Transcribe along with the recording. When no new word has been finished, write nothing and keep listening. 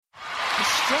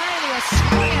Australia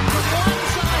swinging from one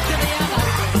side to the other.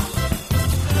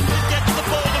 Gets the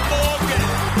ball to Morgan.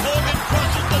 Morgan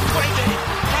crosses the 20.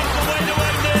 Comes away to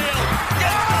O'Neill.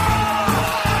 Gets the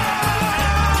ball.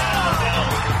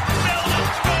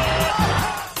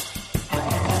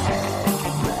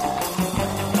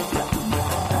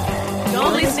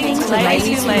 You're listening to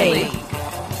Ladies Who League.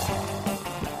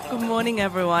 Good morning,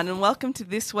 everyone, and welcome to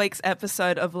this week's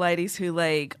episode of Ladies Who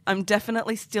League. I'm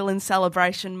definitely still in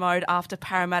celebration mode after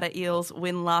Parramatta Eels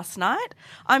win last night.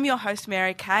 I'm your host,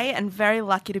 Mary Kay, and very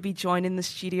lucky to be joined in the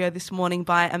studio this morning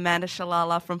by Amanda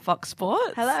Shalala from Fox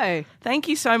Sports. Hello. Thank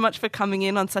you so much for coming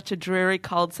in on such a dreary,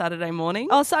 cold Saturday morning.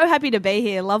 Oh, so happy to be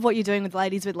here. Love what you're doing with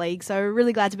Ladies with League, so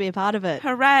really glad to be a part of it.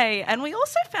 Hooray. And we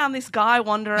also found this guy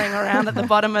wandering around at the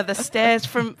bottom of the stairs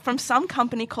from some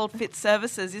company called Fit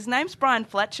Services. His name's Bryan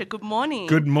Fletcher. Good morning.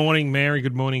 Good morning, Mary.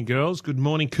 Good morning, girls. Good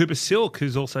morning, Cooper Silk,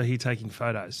 who's also here taking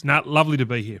photos. Lovely to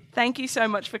be here. Thank you so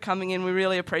much for coming in. We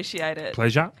really appreciate it.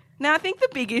 Pleasure. Now, I think the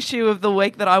big issue of the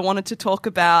week that I wanted to talk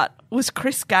about was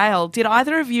Chris Gayle. Did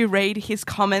either of you read his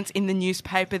comments in the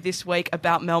newspaper this week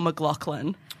about Mel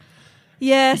McLaughlin?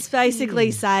 Yes,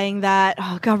 basically saying that,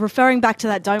 referring back to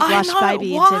that Don't Blush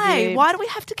Baby interview. Why do we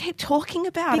have to keep talking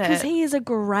about it? Because he is a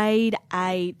grade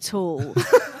A tool.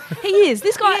 He is.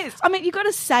 This guy, I mean, you've got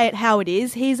to say it how it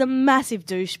is. He's a massive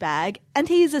douchebag and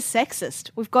he is a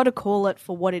sexist. We've got to call it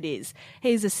for what it is.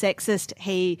 He's a sexist.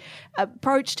 He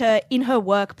approached her in her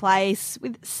workplace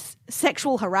with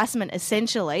sexual harassment,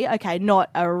 essentially. Okay, not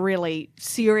a really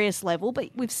serious level, but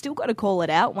we've still got to call it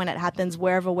out when it happens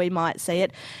wherever we might see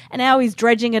it. And now he's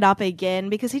dredging it up again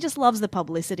because he just loves the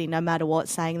publicity no matter what,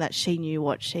 saying that she knew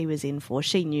what she was in for.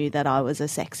 She knew that I was a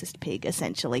sexist pig,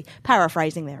 essentially.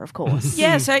 Paraphrasing there, of course.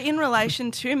 Yeah, so in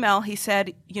relation to Mel, he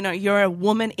said, you know, you're a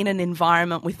woman in an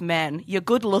environment with men. You're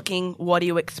good looking. What do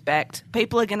you expect?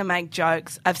 People are going to make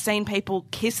jokes. I've seen people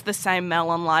kiss the same Mel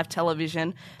on live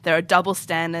television. There are double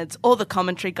standards. All the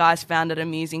commentary guys found it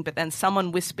amusing, but then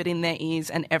someone whispered in their ears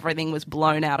and everything was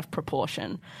blown out of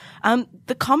proportion.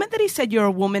 The comment that he said you're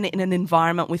a woman in an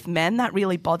environment with men, that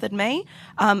really bothered me.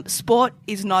 Sport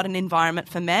is not an environment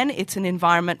for men. It's an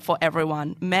environment for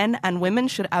everyone. Men and women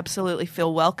should absolutely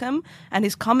feel welcome. And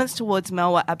his comments towards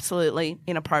Mel were absolutely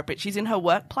inappropriate. She's in her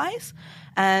workplace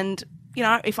and, you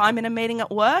know, if I'm in a meeting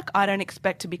at work, I don't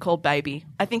expect to be called baby.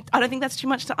 I don't think that's too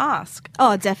much to ask.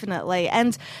 Oh, definitely.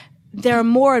 And there are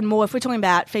more and more, if we're talking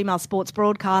about female sports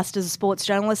broadcasters, sports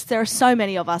journalists, there are so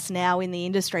many of us now in the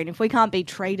industry. And if we can't be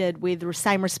treated with the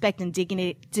same respect and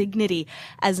dignity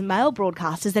as male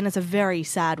broadcasters, then it's a very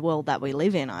sad world that we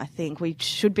live in, I think. We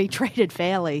should be treated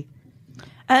fairly.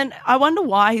 And I wonder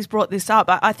why he's brought this up.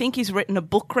 I think he's written a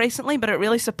book recently, but it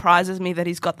really surprises me that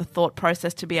he's got the thought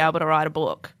process to be able to write a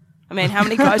book. I mean, how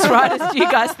many ghostwriters do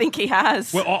you guys think he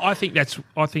has? Well, I think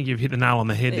you've hit the nail on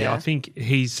the head there. I think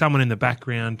he's someone in the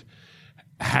background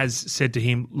has said to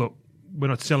him, look, we're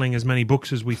not selling as many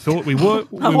books as we thought we were.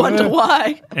 I wonder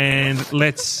why. And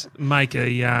let's make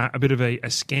a bit of a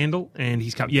scandal. And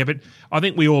he's come. Yeah, but I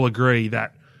think we all agree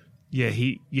that,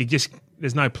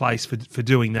 there's no place for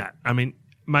doing that. I mean,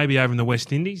 maybe over in the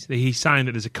West Indies, he's saying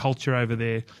that there's a culture over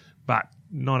there, but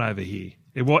not over here.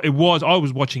 It was. I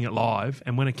was watching it live,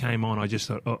 and when it came on, I just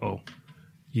thought,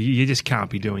 you just can't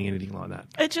be doing anything like that.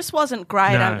 It just wasn't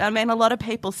great. No. I mean, a lot of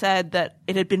people said that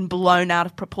it had been blown out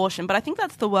of proportion, but I think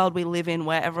that's the world we live in,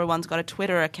 where everyone's got a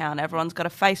Twitter account, everyone's got a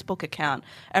Facebook account,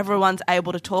 everyone's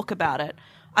able to talk about it.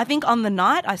 I think on the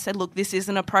night I said, look, this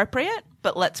isn't appropriate,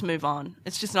 but let's move on.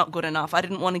 It's just not good enough. I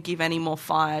didn't want to give any more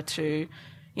fire to,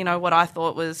 you know, what I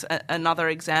thought was another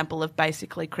example of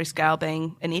basically Chris Gayle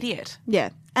being an idiot.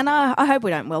 Yeah. And I hope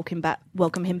we don't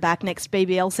welcome him back next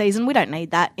BBL season. We don't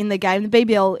need that in the game. The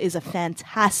BBL is a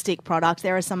fantastic product.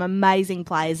 There are some amazing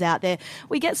players out there.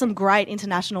 We get some great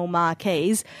international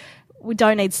marquees. We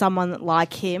don't need someone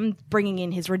like him bringing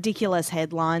in his ridiculous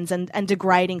headlines and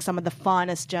degrading some of the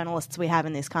finest journalists we have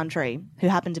in this country who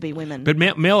happen to be women. But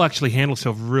Mel actually handled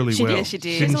herself really well. She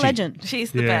did. She's a legend.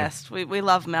 She's the best. We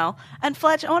love Mel. And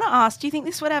Fletch, I want to ask, do you think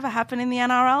this would ever happen in the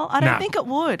NRL? I don't think it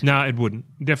would. No, it wouldn't.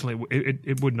 Definitely,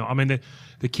 it would not. I mean,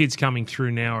 the kids coming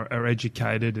through now are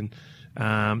educated and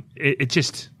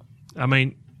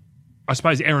I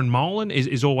suppose Erin Molan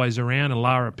is always around and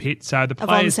Lara Pitt. So the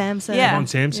players... Yvonne Sampson. Yvonne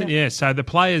Sampson, yeah. So the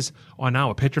players, I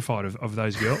know, are petrified of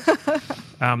those girls.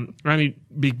 Only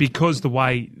because the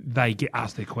way they get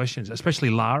asked their questions, especially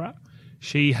Lara,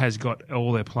 she has got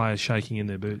all their players shaking in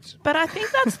their boots. But I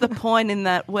think that's the point in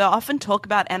that we'll often talk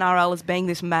about NRL as being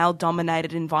this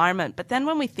male-dominated environment, but then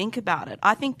when we think about it,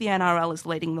 I think the NRL is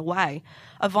leading the way.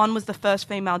 Yvonne was the first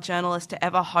female journalist to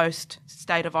ever host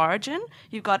State of Origin.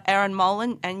 You've got Erin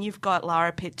Molan and you've got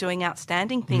Lara Pitt doing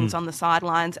outstanding things on the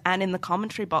sidelines and in the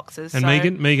commentary boxes. And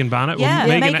Megan Barnett. Yeah,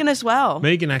 Megan as well.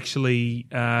 Megan actually,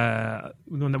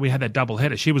 when we had that double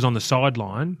header, she was on the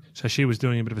sideline, so she was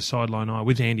doing a bit of a sideline eye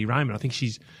with Andy Raymond. I think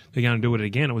they're going to do it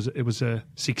again. It was a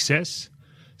success.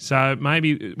 So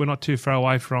maybe we're not too far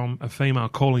away from a female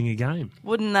calling a game.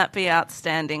 Wouldn't that be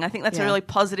outstanding? I think that's a really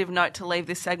positive note to leave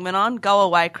this segment on. Go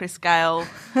away, Chris Gale.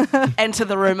 Enter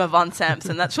the room, Yvonne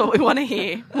Sampson. That's what we want to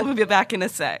hear. We'll be back in a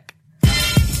sec.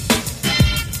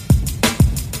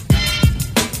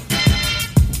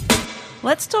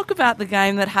 Let's talk about the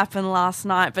game that happened last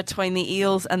night between the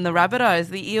Eels and the Rabbitohs.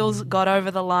 The Eels got over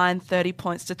the line 30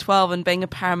 points to 12, and being a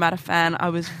Parramatta fan, I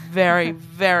was very,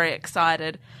 very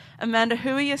excited. Amanda,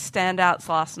 who are your standouts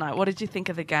last night? What did you think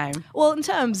of the game? Well, in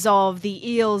terms of the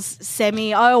Eels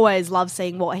semi, I always love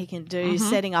seeing what he can do,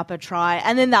 setting up a try.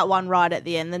 And then that one right at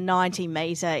the end, the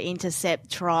 90-metre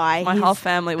intercept try. My whole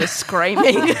family was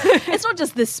screaming. It's not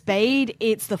just the speed,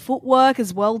 it's the footwork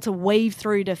as well to weave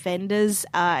through defenders.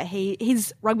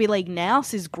 His rugby league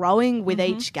nous is growing with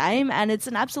each game, and it's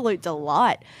an absolute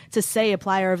delight to see a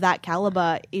player of that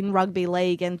calibre in rugby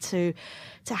league, and to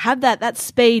have that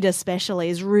speed especially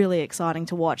is really exciting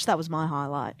to watch. That was my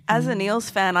highlight. As an Eels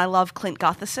fan, I love Clint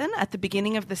Gutherson. At the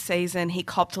beginning of the season, he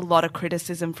copped a lot of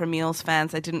criticism from Eels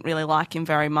fans. They didn't really like him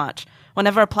very much.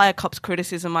 Whenever a player cops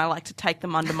criticism, I like to take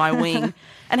them under my wing.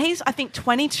 And he's, I think,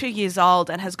 22 years old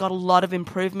and has got a lot of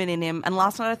improvement in him. And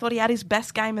last night I thought he had his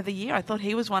best game of the year. I thought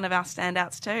he was one of our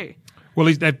standouts too.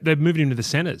 Well, they've moved him to the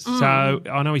centres. So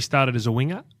I know he started as a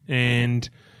winger, and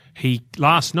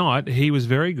last night he was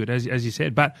very good, as you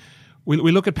said. But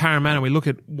we look at Parramatta, we look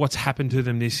at what's happened to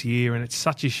them this year, and it's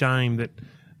such a shame that,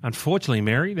 unfortunately,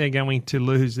 Mary, they're going to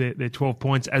lose their 12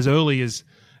 points as early as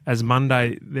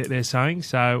Monday, they're saying.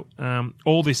 So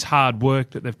all this hard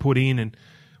work that they've put in, and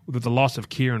with the loss of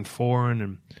Kieran Foran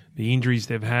and the injuries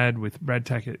they've had with Brad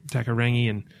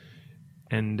Takarangi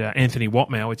and Anthony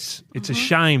Watmow, it's a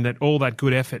shame that all that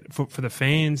good effort for the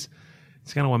fans,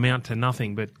 it's going to amount to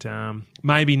nothing. But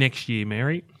maybe next year,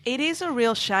 Mary. It is a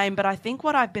real shame, but I think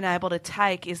what I've been able to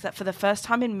take is that for the first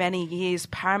time in many years,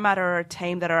 Parramatta are a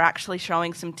team that are actually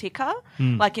showing some ticker.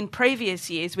 Like in previous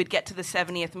years, we'd get to the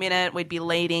 70th minute, we'd be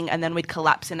leading, and then we'd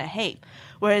collapse in a heap.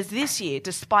 Whereas this year,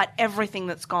 despite everything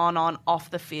that's gone on off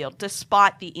the field,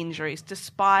 despite the injuries,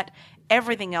 despite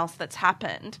everything else that's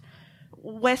happened,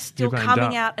 we're still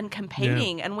coming out and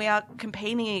competing, and we are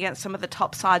competing against some of the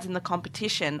top sides in the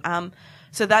competition.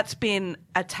 So that's been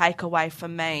a takeaway for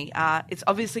me. It's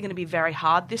obviously going to be very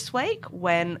hard this week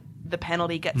when the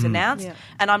penalty gets announced,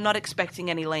 and I'm not expecting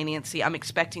any leniency. I'm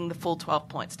expecting the full 12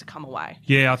 points to come away.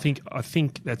 Yeah, I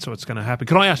think that's what's going to happen.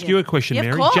 Can I ask you a question, Mary?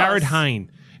 Of course. Jared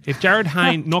Hayne. If Jared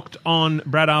Hayne knocked on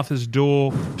Brad Arthur's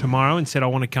door tomorrow and said, I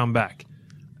want to come back,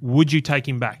 would you take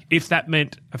him back? If that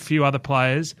meant a few other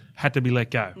players had to be let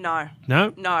go. No.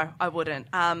 No? No, I wouldn't.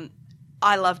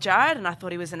 I love Jared and I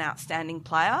thought he was an outstanding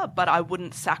player, but I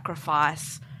wouldn't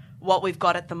sacrifice what we've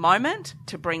got at the moment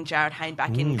to bring Jared Hayne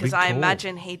back in, because I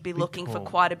imagine he'd be looking for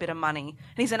quite a bit of money.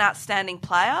 And he's an outstanding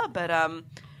player, but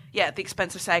at the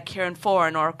expense of, say, a Kieran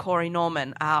Foran or a Corey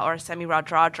Norman or a Semi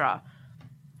Radradra.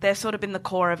 They've sort of been the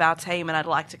core of our team, and I'd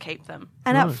like to keep them.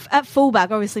 And at fullback,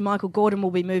 obviously Michael Gordon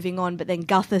will be moving on, but then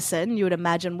Gutherson, you would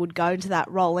imagine, would go into that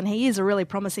role, and he is a really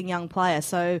promising young player.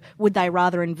 So would they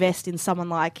rather invest in someone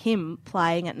like him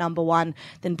playing at number one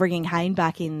than bringing Hayne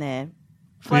back in there?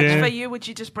 Fletch, for you, would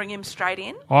you just bring him straight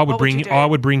in? I would bring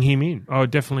him in. I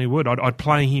definitely would. I'd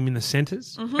play him in the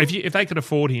centres. If they could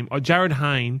afford him. Jared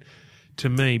Hayne, to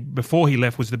me, before he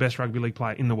left, was the best rugby league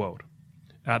player in the world.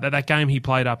 That game he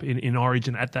played up in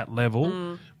Origin at that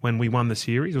level when we won the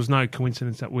series. It was no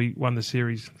coincidence that we won the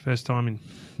series first time in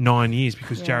 9 years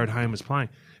because Jared Hayne was playing.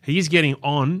 He is getting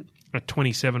on at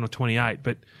 27 or 28,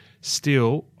 but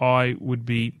still I would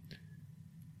be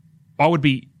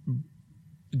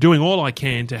doing all I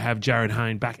can to have Jared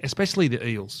Hayne back, especially the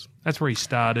Eels. That's where he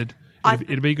started.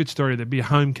 It'd be a good story. There'd be a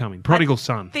homecoming, prodigal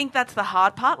son. I think that's the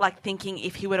hard part, like thinking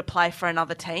if he were to play for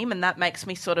another team, and that makes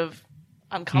me sort of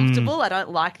uncomfortable. I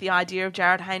don't like the idea of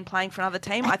Jared Hayne playing for another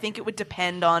team. I think it would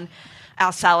depend on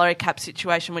our salary cap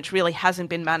situation, which really hasn't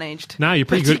been managed. No, you're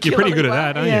pretty good. You're pretty good at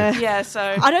that, aren't Yeah. you? Yeah, so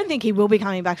I don't think he will be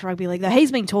coming back to rugby league, though.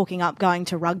 He's been talking up going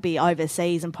to rugby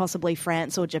overseas and possibly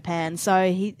France or Japan. So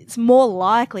it's more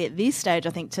likely at this stage,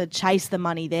 I think, to chase the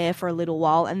money there for a little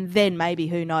while. And then maybe,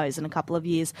 who knows, in a couple of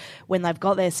years when they've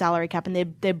got their salary cap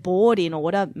and their board in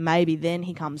order, maybe then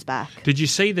he comes back. Did you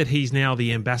see that he's now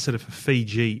the ambassador for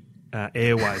Fiji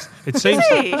Airways? It seems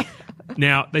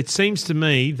now. It seems to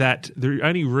me that the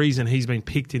only reason he's been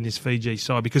picked in this Fiji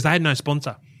side because they had no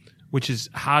sponsor, which is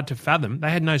hard to fathom. They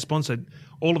had no sponsor.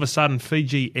 All of a sudden,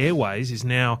 Fiji Airways is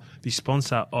now the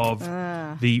sponsor of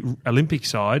the Olympic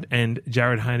side, and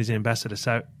Jared Hayne is ambassador.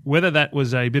 So whether that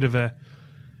was a bit of a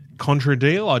contra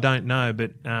deal, I don't know,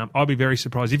 but I'd be very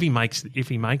surprised if he makes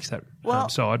that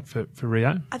side for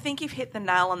Rio. I think you've hit the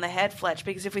nail on the head, Fletch,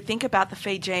 because if we think about the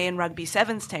Fijian Rugby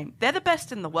Sevens team, they're the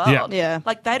best in the world. Yeah.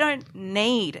 Like, they don't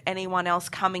need anyone else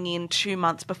coming in 2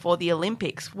 months before the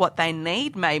Olympics. What they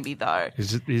need, maybe, though,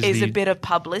 is a bit of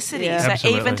publicity. Yeah. So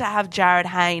Absolutely. even to have Jared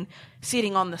Hayne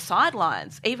sitting on the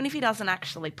sidelines, even if he doesn't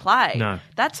actually play,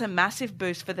 that's a massive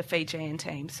boost for the Fijian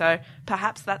team. So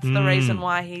perhaps that's the reason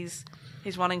why he's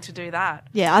wanting to do that.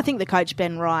 Yeah, I think the coach,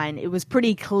 Ben Ryan, it was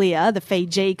pretty clear, the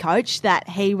Fiji coach, that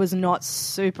he was not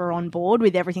super on board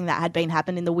with everything that had been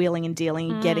happening in the wheeling and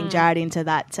dealing and getting Jared into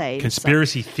that team.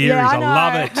 Conspiracy theories, Yeah, I I know.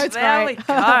 love it. It's There great. we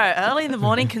go. Early in the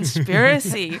morning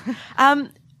conspiracy.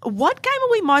 What game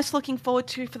are we most looking forward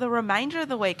to for the remainder of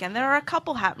the weekend? There are a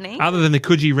couple happening. Other than the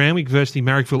Coogee Randwick versus the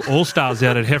Marrickville All-Stars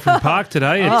out at Heffron Park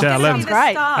today at 11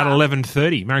 great. at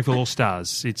 11:30. Marrickville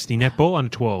All-Stars. It's the netball under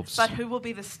 12s. But who will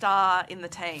be the star in the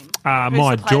team? Who's My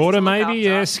the players to daughter, look maybe. after?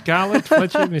 Yeah, Scarlett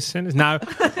Fletcher, Miss Sanders. No,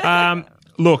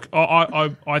 look,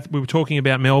 we were talking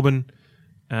about Melbourne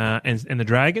and the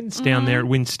Dragons down there at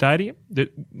Wynn Stadium.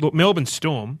 Look, Melbourne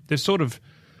Storm. They're sort of,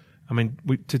 I mean,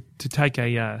 to take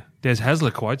a Des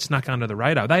Hasler quote, snuck under the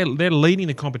radar. They're leading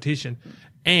the competition,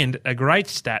 and a great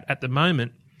stat at the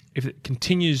moment. If it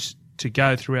continues to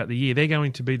go throughout the year, they're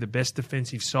going to be the best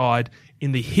defensive side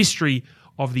in the history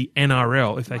of the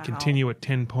NRL if they continue at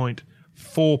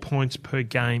 10.4 points per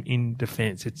game in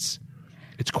defence. It's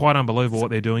quite unbelievable what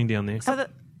they're doing down there.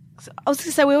 So I was going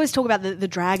to say, we always talk about the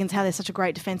Dragons, how they're such a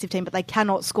great defensive team, but they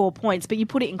cannot score points. But you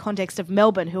put it in context of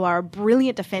Melbourne, who are a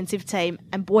brilliant defensive team,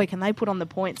 and boy, can they put on the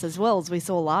points as well, as we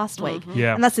saw last week.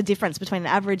 Yeah. And that's the difference between an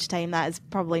average team that is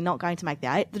probably not going to make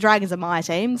the 8. The Dragons are my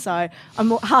team, so I'm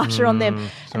more harsher on them.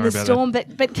 And the about Storm,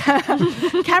 but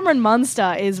Cameron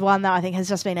Munster is one that I think has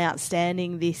just been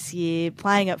outstanding this year,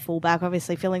 playing at fullback,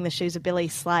 obviously filling the shoes of Billy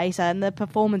Slater, and the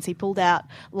performance he pulled out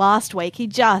last week, he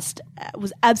just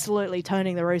was absolutely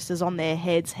turning the Roosters on their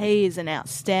heads. He is an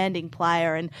outstanding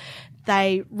player, and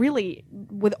they really,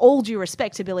 with all due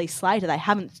respect to Billy Slater, they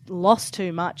haven't lost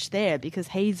too much there because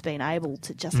he's been able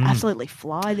to just absolutely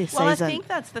fly this Well, season. I think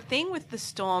that's the thing with the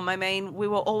Storm. I mean, we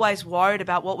were always worried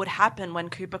about what would happen when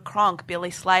Cooper Cronk,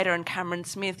 Billy Slater and Cameron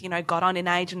Smith, got on in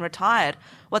age and retired.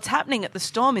 What's happening at the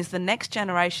Storm is the next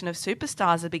generation of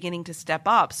superstars are beginning to step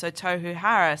up. So Tohu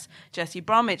Harris, Jesse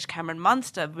Bromwich, Cameron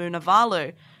Munster,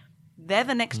 Vunivalu. They're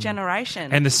the next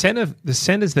generation. And the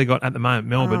centres they got at the moment,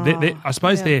 Melbourne, I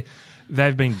suppose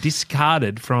they've been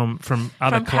discarded from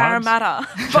other From clubs. Parramatta,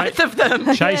 both of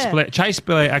them. Chase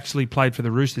Blair actually played for the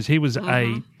Roosters. He was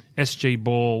a SG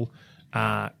Ball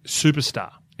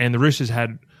superstar, and the Roosters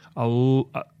had they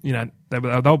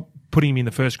were putting him in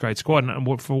the first grade squad,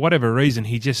 and for whatever reason,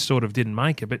 he just sort of didn't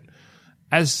make it. But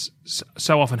as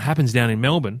so often happens down in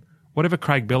Melbourne, whatever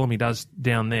Craig Bellamy does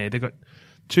down there, they've got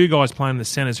 2 guys playing in the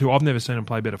centres who I've never seen them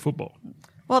play better football.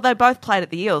 Well, they both played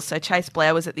at the Eels. So Chase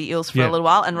Blair was at the Eels for a little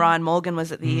while, and Ryan Morgan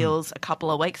was at the Eels a couple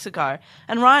of weeks ago.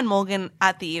 And Ryan Morgan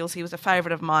at the Eels, he was a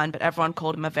favourite of mine, but everyone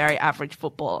called him a very average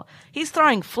footballer. He's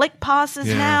throwing flick passes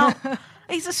now.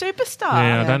 He's a superstar.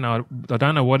 Yeah, I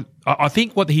don't know what. I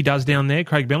think what he does down there,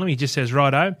 Craig Bellamy, he just says,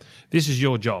 righto, this is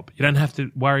your job. You don't have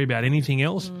to worry about anything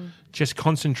else. Just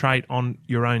concentrate on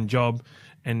your own job,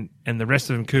 and the rest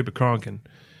of them, Cooper Cronk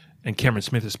and Cameron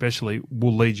Smith especially,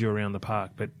 will lead you around the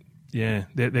park. But yeah,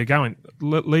 they're going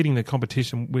leading the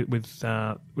competition with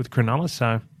Cronulla,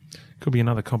 so could be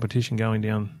another competition going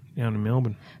down in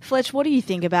Melbourne. Fletch, what do you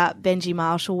think about Benji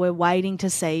Marshall? We're waiting to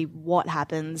see what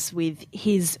happens with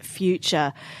his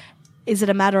future. Is it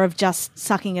a matter of just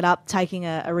sucking it up, taking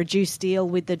a reduced deal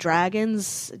with the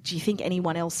Dragons? Do you think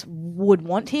anyone else would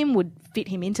want him, would fit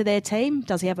him into their team?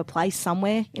 Does he have a place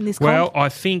somewhere in this Well, comp? I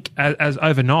think as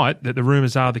overnight that the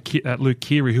rumours are that Luke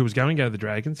Keary, who was going to go to the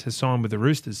Dragons, has signed with the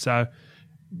Roosters. So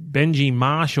Benji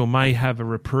Marshall may have a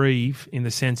reprieve in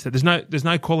the sense that there's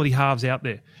no quality halves out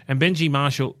there. And Benji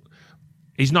Marshall,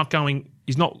 he's not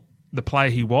the player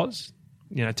he was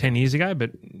 10 years ago,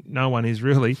 but no one is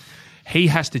really. He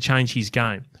has to change his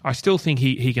game. I still think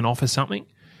he can offer something,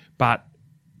 but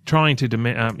trying to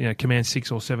command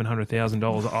 $600,000 or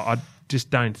 $700,000, I just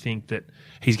don't think that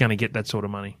he's going to get that sort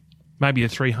of money. Maybe the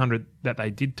 $300,000 that they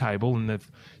did table, and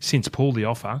they've since pulled the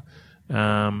offer.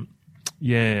 I'd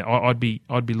be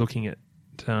looking at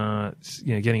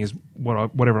getting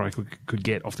whatever I could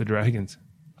get off the Dragons.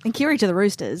 And Kiri to the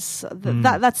Roosters,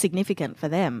 that's significant for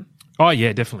them. Oh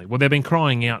yeah, definitely. Well, they've been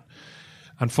crying out.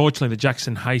 Unfortunately, the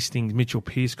Jackson Hastings Mitchell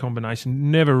Pearce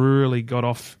combination never really got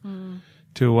off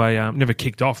to never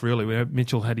kicked off really. Where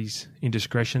Mitchell had his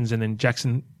indiscretions, and then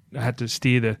Jackson had to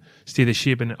steer the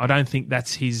ship. And I don't think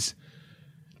that's his.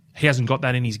 He hasn't got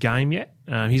that in his game yet.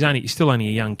 He's still only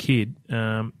a young kid.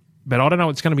 But I don't know.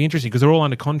 It's going to be interesting because they're all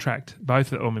under contract.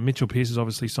 Mitchell Pearce has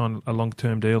obviously signed a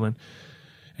long-term deal, and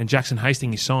Jackson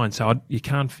Hastings is signed. So you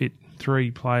can't fit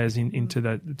three players into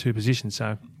the two positions.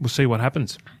 So we'll see what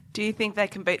happens. Do you think they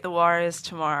can beat the Warriors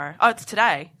tomorrow? Oh, it's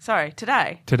today. Sorry,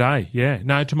 today. Today, yeah.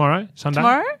 No, tomorrow, Sunday.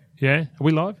 Tomorrow? Yeah. Are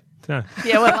we live? No.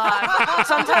 Yeah, we're live.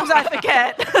 Sometimes I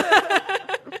forget.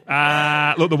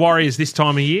 Look, the Warriors this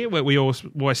time of year, we always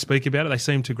speak about it, they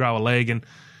seem to grow a leg, and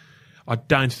I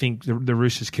don't think the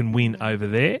Roosters can win over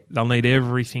there. They'll need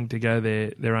everything to go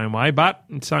their own way. But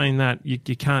in saying that, you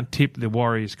can't tip the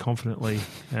Warriors confidently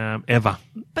ever.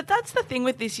 But that's the thing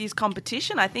with this year's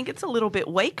competition. I think it's a little bit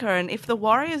weaker. And if the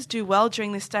Warriors do well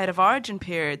during this State of Origin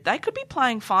period, they could be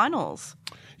playing finals.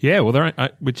 Yeah, well,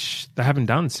 which they haven't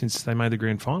done since they made the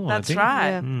grand final. That's I think. right.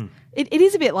 Yeah. It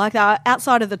is a bit like that.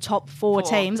 Outside of the top four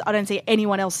teams, I don't see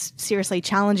anyone else seriously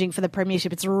challenging for the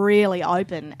premiership. It's really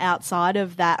open outside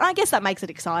of that. And I guess that makes it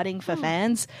exciting for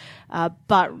fans.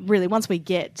 But really, once we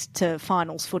get to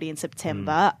finals footy in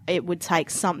September, it would take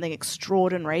something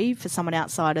extraordinary for someone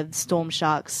outside of Storm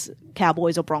Sharks,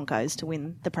 Cowboys or Broncos to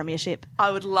win the premiership.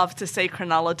 I would love to see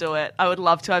Cronulla do it. I would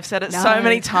love to. I've said it so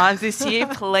many times this year.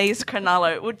 Please,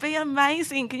 Cronulla. It would be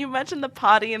amazing. Can you imagine the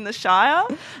party in the Shire?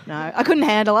 No, I couldn't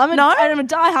handle it. I'm a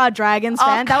diehard Dragons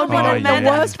fan. That would be the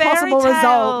worst possible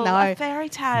result. No. A fairy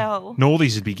tale.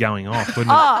 Northies would be going off, wouldn't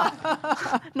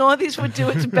it? Northies would do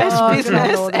its best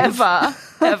business ever.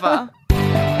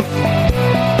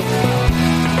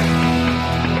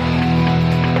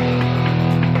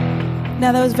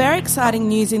 Now, there was very exciting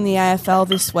news in the AFL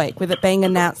this week, with it being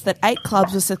announced that 8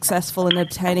 clubs were successful in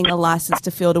obtaining a licence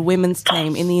to field a women's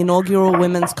team in the inaugural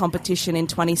women's competition in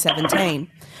 2017.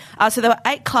 So there were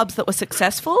 8 clubs that were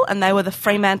successful, and they were the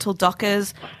Fremantle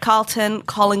Dockers, Carlton,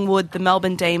 Collingwood, the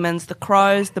Melbourne Demons, the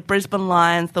Crows, the Brisbane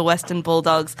Lions, the Western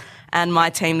Bulldogs, and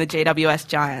my team, the GWS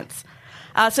Giants.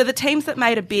 So the teams that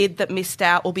made a bid that missed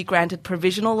out will be granted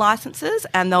provisional licences,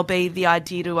 and there'll be the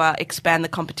idea to expand the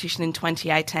competition in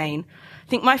 2018. I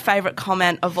think my favourite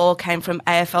comment of all came from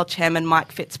AFL chairman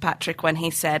Mike Fitzpatrick when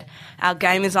he said, "Our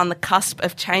game is on the cusp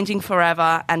of changing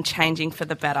forever and changing for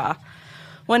the better."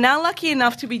 We're now lucky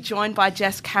enough to be joined by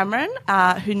Jess Cameron,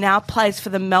 who now plays for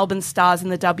the Melbourne Stars in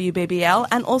the WBBL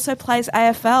and also plays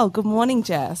AFL. Good morning,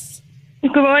 Jess.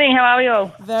 Good morning. How are you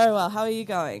all? Very well. How are you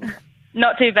going?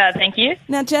 Not too bad, thank you.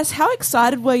 Now, Jess, how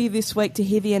excited were you this week to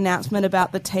hear the announcement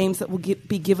about the teams that will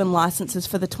be given licences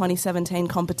for the 2017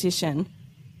 competition?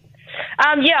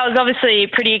 I was obviously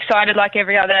pretty excited, like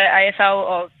every other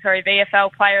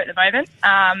VFL player at the moment.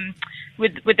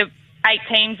 With the 8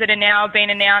 teams that are now being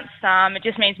announced, it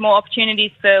just means more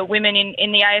opportunities for women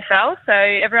in the AFL. So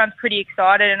everyone's pretty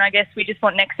excited, and I guess we just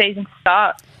want next season to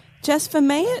start. Jess, for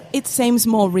me, it seems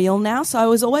more real now. So I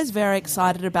was always very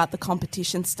excited about the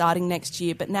competition starting next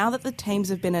year. But now that the teams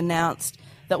have been announced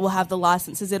that will have the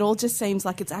licences, it all just seems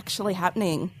like it's actually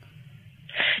happening.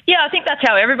 Yeah, I think that's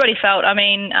how everybody felt. I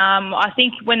mean, I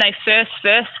think when they first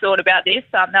thought about this,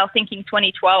 they were thinking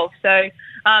 2012. So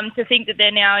to think that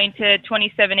they're now into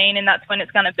 2017 and that's when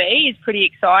it's going to be is pretty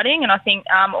exciting. And I think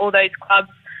all those clubs,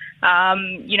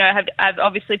 have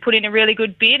obviously put in a really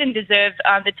good bid and deserve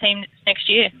the team next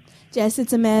year. Jess,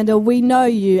 it's Amanda. We know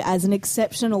you as an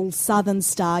exceptional Southern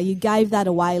star. You gave that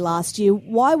away last year.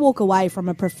 Why walk away from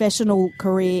a professional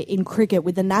career in cricket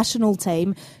with the national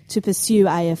team to pursue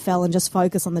AFL and just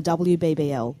focus on the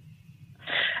WBBL?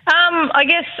 I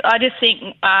guess I just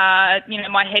think,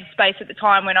 my headspace at the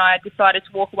time when I decided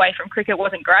to walk away from cricket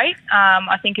wasn't great.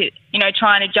 I think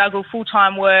trying to juggle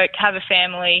full-time work, have a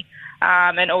family,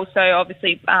 and also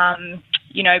obviously,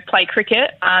 play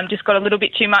cricket, just got a little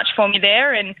bit too much for me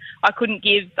there, and I couldn't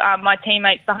give my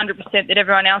teammates the 100% that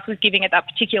everyone else was giving at that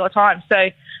particular time.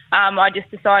 So I just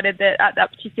decided that at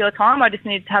that particular time I just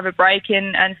needed to have a break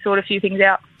and sort a few things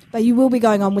out. But you will be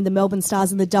going on with the Melbourne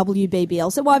Stars in the WBBL,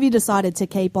 so why have you decided to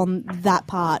keep on that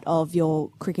part of your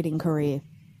cricketing career?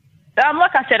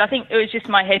 Like I said, I think it was just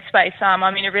my headspace. I'm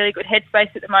in a really good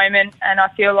headspace at the moment, and I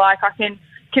feel like I can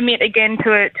commit again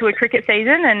to a cricket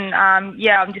season. And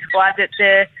I'm just glad that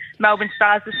the Melbourne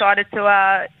Stars decided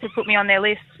to put me on their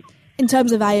list. In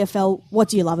terms of AFL, what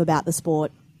do you love about the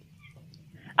sport?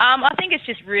 I think it's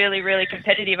just really, really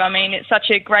competitive. I mean, it's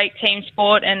such a great team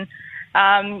sport, and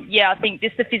I think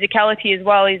just the physicality as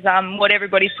well is what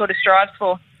everybody sort of strives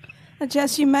for. Now,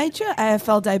 Jess, you made your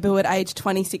AFL debut at age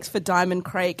 26 for Diamond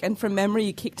Creek, and from memory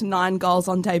you kicked 9 goals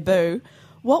on debut.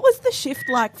 What was the shift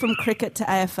like from cricket to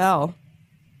AFL?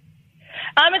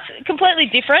 It's completely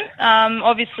different.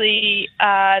 Obviously,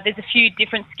 there's a few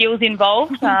different skills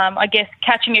involved. I guess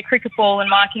catching a cricket ball and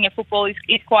marking a football is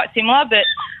quite similar, but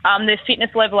the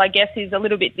fitness level, I guess, is a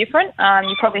little bit different.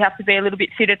 You probably have to be a little bit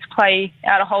fitter to play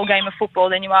out a whole game of football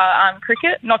than you are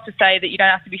cricket. Not to say that you don't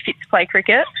have to be fit to play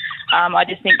cricket. I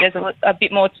just think there's a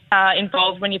bit more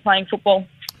involved when you're playing football.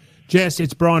 Jess,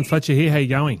 it's Bryan Fletcher here. How you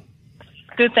going?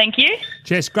 Good, thank you.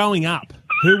 Jess, growing up,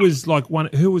 who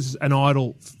was an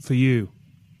idol for you?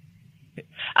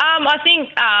 I think,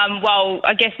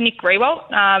 I guess Nick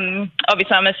Riewoldt.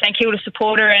 Obviously, I'm a St Kilda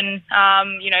supporter, and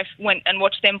went and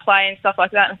watched them play and stuff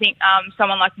like that. And I think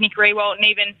someone like Nick Riewoldt and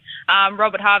even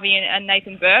Robert Harvey and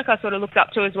Nathan Burke, I sort of looked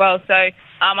up to as well. So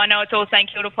I know it's all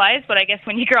St Kilda players, but I guess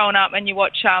when you're growing up and you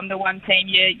watch the one team,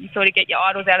 you sort of get your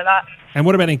idols out of that. And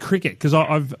what about in cricket? Because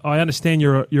I understand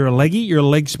you're a leggy, you're a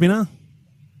leg spinner.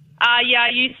 I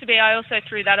used to be. I also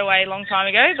threw that away a long time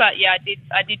ago, but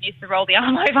I did used to roll the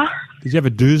arm over. Did you have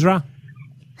a doosra?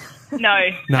 No,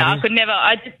 I could never.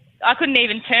 I couldn't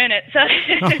even turn it. So.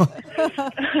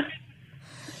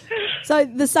 So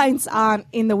the Saints aren't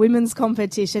in the women's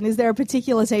competition. Is there a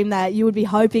particular team that you would be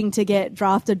hoping to get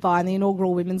drafted by in the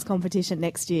inaugural women's competition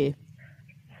next year?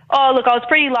 Oh, look, I was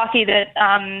pretty lucky that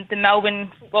the Melbourne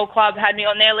Football Club had me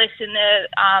on their list in the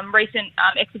recent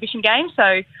exhibition game.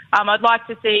 So I'd like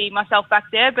to see myself back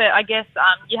there, but I guess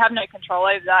you have no control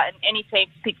over that, and any team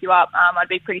to pick you up, I'd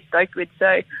be pretty stoked with.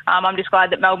 So I'm just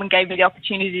glad that Melbourne gave me the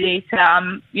opportunity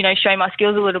to, show my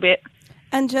skills a little bit.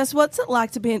 And Jess, what's it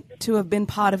like to have been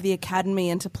part of the academy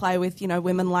and to play with,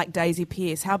 women like Daisy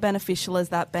Pearce? How beneficial has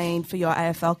that been for your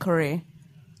AFL career?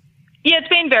 Yeah, it's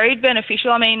been very beneficial.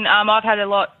 I mean, I've had a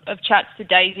lot of chats to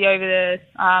Daisy over the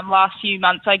last few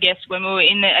months, I guess, when we were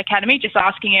in the academy, just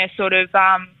asking her sort of,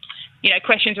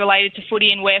 questions related to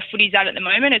footy and where footy's at the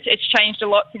moment. It's changed a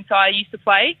lot since I used to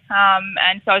play.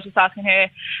 And so I was just asking her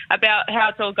about how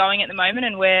it's all going at the moment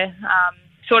and where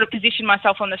sort of position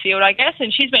myself on the field, I guess.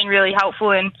 And she's been really helpful,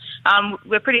 and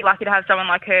we're pretty lucky to have someone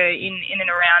like her in and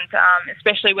around,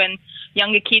 especially when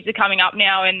younger kids are coming up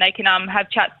now and they can have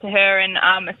chats to her and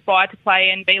aspire to play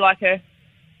and be like her.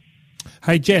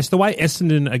 Hey, Jess, the way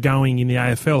Essendon are going in the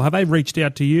AFL, have they reached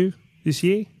out to you this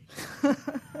year? No.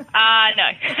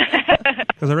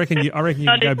 Because I reckon you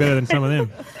can go better than some of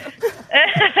them.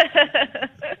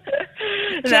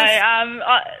 No,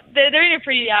 they're in a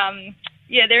pretty...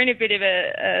 they're in a bit of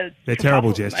a they're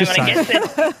terrible, Jess. Just say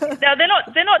it. No,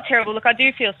 they're not terrible. Look, I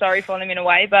do feel sorry for them in a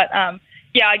way, but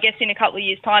I guess in a couple of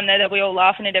years' time, they'll be all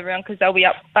laughing at everyone because they'll be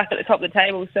back at the top of the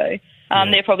table. So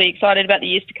they're probably excited about the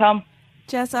years to come.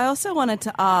 Jess, I also wanted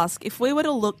to ask, if we were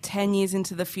to look 10 years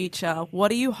into the future,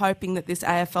 what are you hoping that this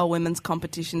AFL women's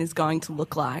competition is going to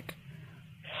look like?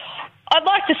 I'd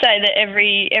like to say that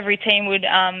every team would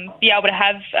be able to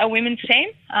have a women's team.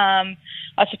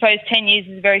 I suppose 10 years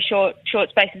is a very short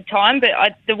space of time, but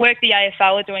the work the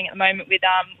AFL are doing at the moment with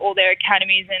all their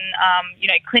academies and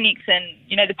clinics and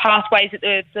the pathways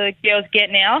that the girls get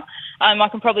now, I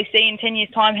can probably see in 10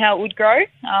 years' time how it would grow.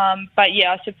 But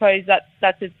I suppose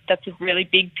that's a really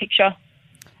big picture.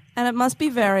 And it must be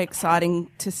very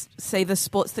exciting to see the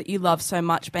sports that you love so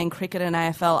much, being cricket and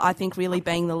AFL, I think really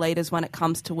being the leaders when it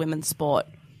comes to women's sport.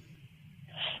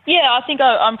 Yeah, I think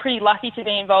I'm pretty lucky to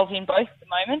be involved in both at the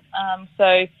moment.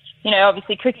 So,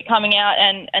 obviously cricket coming out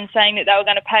and saying that they were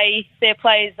going to pay their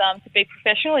players to be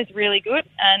professional is really good.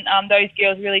 And those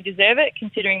girls really deserve it,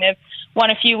 considering they've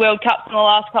won a few World Cups in the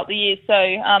last couple of years. So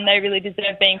they really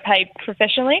deserve being paid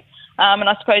professionally. And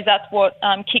I suppose that's what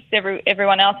kicked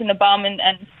everyone else in the bum and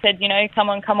said,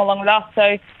 come along with us.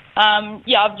 So,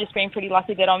 I've just been pretty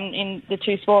lucky that I'm in the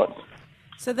two sports.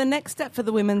 So the next step for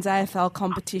the women's AFL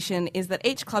competition is that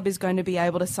each club is going to be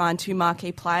able to sign 2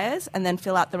 marquee players and then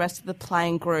fill out the rest of the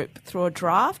playing group through a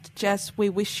draft. Jess, we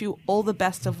wish you all the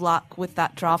best of luck with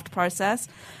that draft process,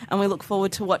 and we look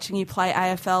forward to watching you play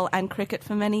AFL and cricket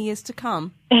for many years to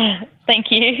come. Thank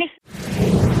you.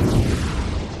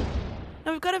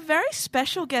 Now, we've got a very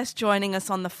special guest joining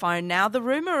us on the phone now. The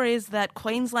rumour is that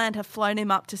Queensland have flown him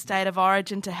up to State of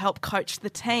Origin to help coach the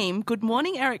team. Good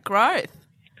morning, Eric Grothe.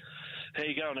 How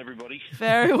you going, everybody?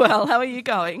 Very well. How are you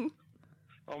going?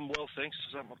 I'm well, thanks.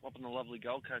 I'm up on the lovely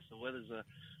Gold Coast. The weather's a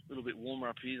little bit warmer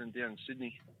up here than down in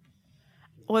Sydney.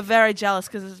 We're very jealous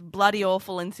because it's bloody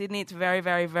awful in Sydney. It's very,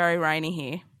 very, very rainy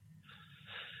here.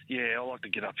 Yeah, I like to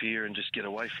get up here and just get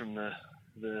away from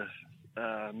the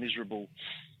miserable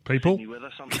People? Sydney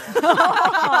weather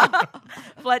sometimes.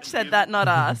 Fletch said that, not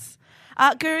us.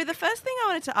 Guru, the first thing I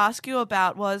wanted to ask you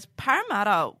about was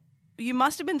Parramatta. You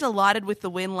must have been delighted with the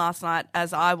win last night,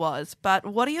 as I was, but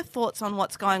what are your thoughts on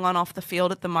what's going on off the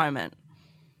field at the moment?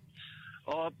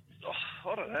 I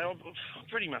don't know. I'm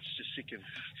pretty much just sick of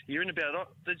hearing about it.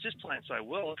 They're just playing so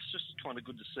well. It's just kind of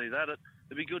good to see that.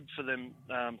 It'd be good for them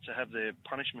to have their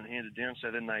punishment handed down so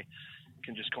then they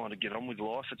can just kind of get on with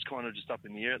life. It's kind of just up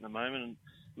in the air at the moment and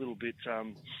a little bit,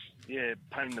 pain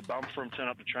in the bum for them, turn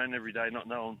up to train every day not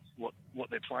knowing what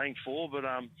they're playing for. But,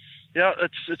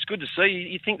 it's good to see.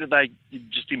 You think that they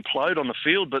just implode on the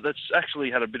field, but that's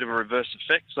actually had a bit of a reverse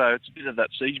effect. So it's a bit of that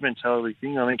siege mentality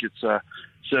thing. I think it's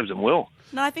serves them well.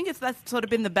 No, I think that's sort of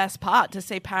been the best part, to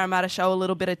see Parramatta show a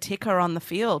little bit of ticker on the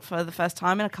field for the first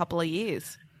time in a couple of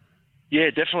years.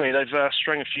 Yeah, definitely. They've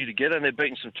strung a few together and they've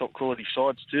beaten some top quality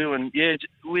sides too. And yeah,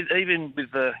 with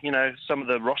the some of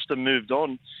the roster moved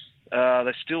on,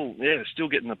 they're still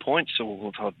getting the points.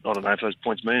 Or I don't know if those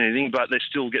points mean anything, but they're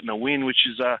still getting a win, which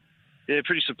is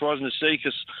pretty surprising to see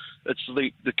because it's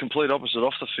the complete opposite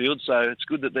off the field. So it's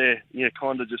good that they're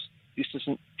kind of just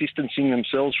distancing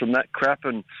themselves from that crap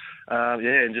and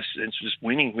just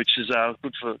winning, which is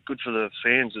good for the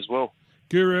fans as well.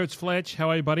 Guru, it's Fletch. How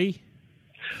are you, buddy?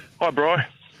 Hi, Bri.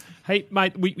 Hey,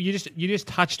 mate, you just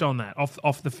touched on that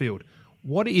off the field.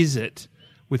 What is it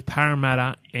with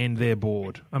Parramatta and their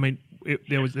board? I mean,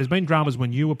 there's been dramas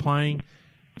when you were playing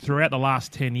throughout the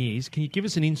last 10 years. Can you give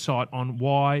us an insight on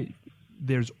why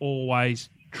there's always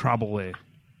trouble there?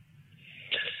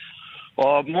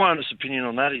 My honest opinion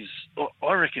on that is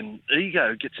I reckon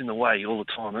ego gets in the way all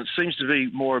the time. It seems to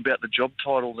be more about the job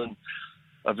title than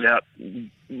about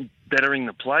bettering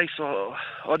the place. I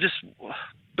just,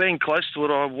 being close to it,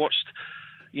 I watched,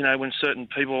 when certain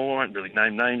people, I won't really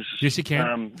name names. Yes, you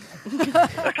can.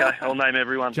 Okay, I'll name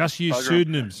everyone. Just use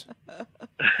pseudonyms. No,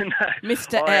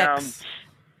 Mr. X.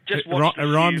 Just It watched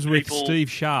rhymes with people... Steve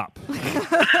Sharp.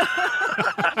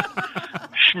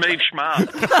 Schmeeve Schmart.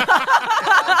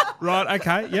 Right,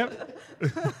 okay, yep.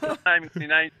 Name any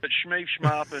names, but Schmeeve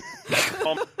Schmart and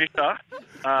Tom Victor.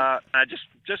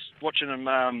 Just watching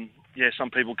them, some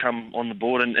people come on the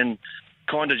board and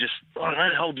kind of just, I don't know,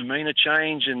 the whole demeanour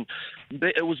change, and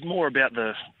it was more about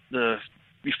the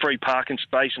free parking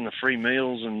space and the free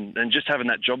meals and just having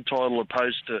that job title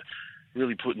opposed to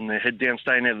really putting their head down,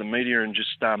 staying out of the media and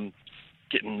just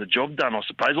getting the job done, I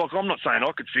suppose. Like, I'm not saying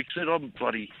I could fix it. I'm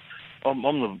the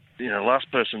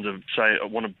last person to say I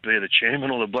want to be the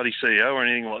chairman or the bloody CEO or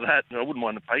anything like that. I wouldn't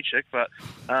mind the paycheck, but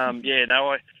I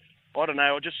don't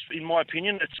know. Just in my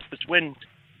opinion, it's when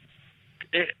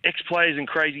ex-players and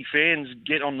crazy fans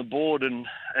get on the board and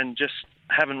just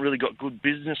haven't really got good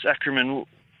business acumen.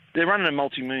 They're running a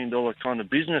multi-million-dollar kind of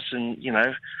business, and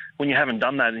when you haven't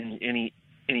done that in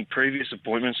any previous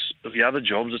appointments of the other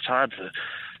jobs, it's hard to.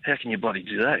 How can you bloody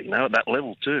do that? At that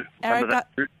level too. Eric,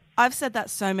 I've said that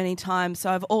so many times.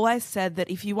 So I've always said that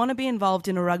if you want to be involved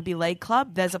in a rugby league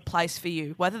club, there's a place for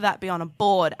you, whether that be on a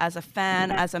board, as a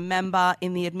fan, as a member,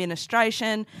 in the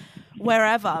administration,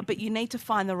 wherever. But you need to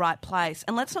find the right place.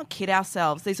 And let's not kid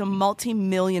ourselves. These are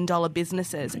multi-million-dollar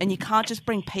businesses, and you can't just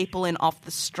bring people in off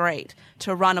the street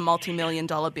to run a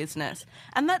multi-million-dollar business.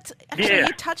 And that's actually,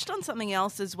 you touched on something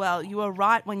else as well. You were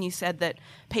right when you said that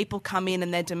people come in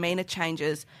and their demeanour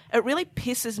changes. It really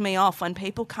pisses me off when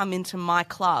people come into my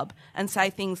club and say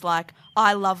things like,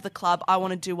 I love the club, I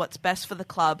want to do what's best for the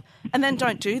club, and then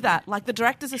don't do that. Like, the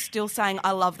directors are still saying,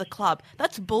 I love the club.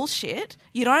 That's bullshit.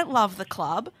 You don't love the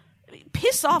club.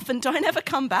 Piss off and don't ever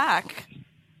come back.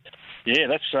 Yeah,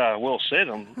 that's well said.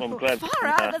 I'm glad. Far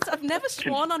out. I've never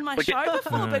sworn on my show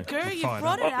before, but Guru, you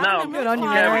brought it out. No, and good I'm on you,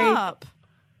 fired Gary. up.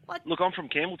 Look, I'm from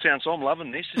Campbelltown, so I'm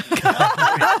loving this.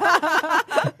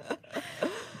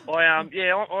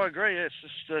 I agree.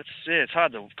 It's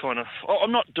hard to kind of.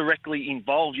 I'm not directly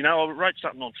involved. I wrote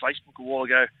something on Facebook a while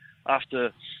ago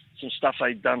after some stuff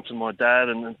they'd done to my dad,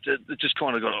 and it just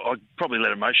kind of I probably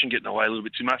let emotion get in the way a little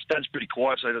bit too much. Dad's pretty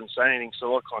quiet, so he doesn't say anything.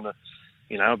 So I kind of,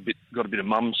 got a bit of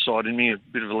mum's side in me, a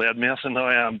bit of a loudmouth, and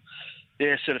I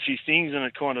said a few things, and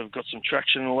it kind of got some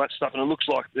traction and all that stuff. And it looks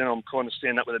like then I'm kind of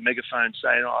standing up with a megaphone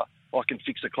saying, I can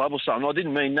fix the club or something. I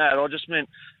didn't mean that. I just meant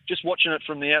just watching it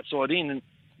from the outside in, and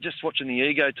just watching the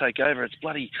ego take over. It's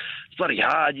bloody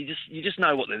hard. You just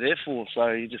know what they're there for. So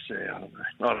you just I don't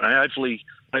know.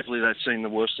 Hopefully they've seen the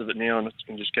worst of it now and it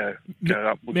can just go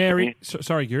up. Mary,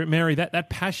 sorry, Garrett. Mary, that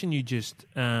passion you just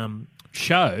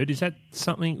showed, is that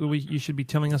something you should be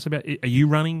telling us about? Are you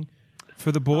running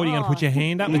for the board? Are you going to put your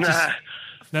hand up?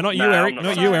 No, not you, Eric.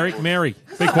 Not you, Eric. Mary,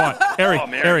 be quiet. Eric,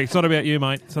 Eric, it's not about you,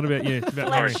 mate. It's not about you. It's about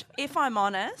Mary. If I'm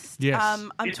honest, yes.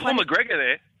 I'm Paul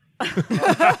McGregor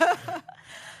there.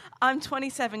 I'm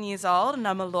 27 years old and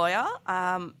I'm a lawyer,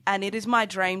 and it is my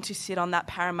dream to sit on that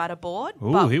Parramatta board.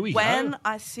 Ooh, but here we when go.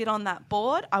 I sit on that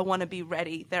board, I want to be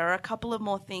ready. There are a couple of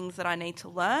more things that I need to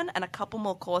learn and a couple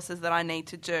more courses that I need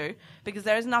to do, because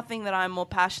there is nothing that I'm more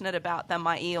passionate about than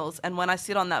my eels. And when I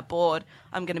sit on that board,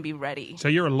 I'm going to be ready. So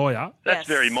you're a lawyer? That's Yes.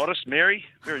 very modest, Mary.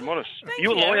 Very modest. Thank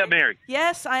You a lawyer, Eric. Mary?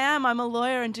 Yes, I am. I'm a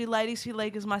lawyer and do Ladies Who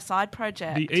League as my side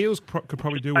project. The Eels could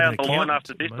probably do with Stay an on the line accountant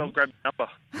after at the this. I'll moment. grab your number.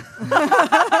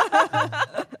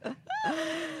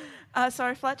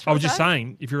 Sorry, Fletcher. I was just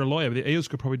saying, if you're a lawyer, the Eels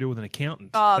could probably do with an accountant.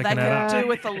 Oh, They they can add could up. do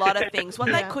with a lot of things.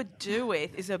 What they could do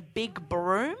with is a big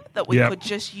broom that we Yep. could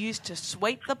just use to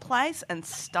sweep the place and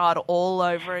start all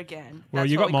over again. Well,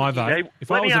 That's you what got we my could use. vote. If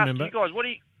Let I me was a ask member, you guys, what do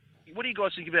you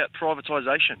guys think about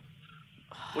privatisation?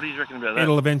 What do you reckon about that?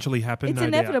 it'll eventually happen. It's no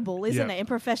inevitable, doubt. isn't Yeah. it? In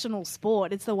professional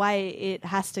sport, it's the way it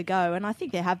has to go. And I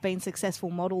think there have been successful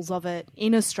models of it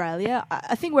in Australia.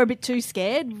 I think we're a bit too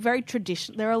scared, very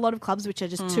traditional. There are a lot of clubs which are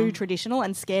just too traditional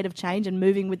and scared of change and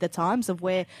moving with the times of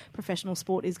where professional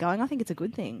sport is going. I think it's a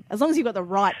good thing, as long as you've got the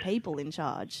right people in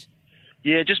charge.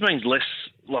 Yeah, it just means less,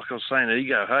 like I was saying,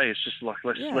 ego. Hey, it's just like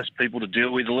less people to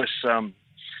deal with, less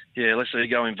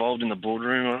ego involved in the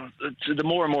boardroom. The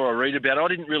more and more I read about it, I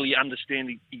didn't really understand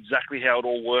exactly how it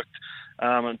all worked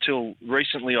until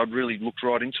recently. I'd really looked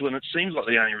right into it, and it seems like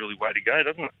the only really way to go,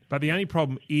 doesn't it? But the only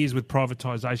problem is with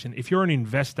privatisation. If you're an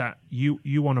investor, you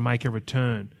want to make a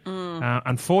return.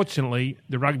 Unfortunately,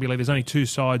 the rugby league, there's only two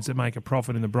sides that make a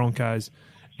profit in the Broncos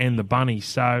and the Bunnies.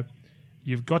 So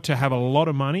you've got to have a lot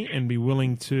of money and be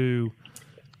willing to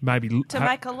maybe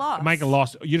make a loss. Make a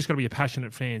loss. You just got to be a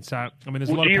passionate fan. So I mean, there's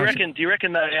a lot Do of you passion.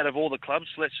 reckon that out of all the clubs,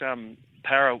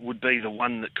 Para would be the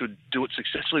one that could do it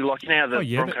successfully? Like now, the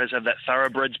Broncos have that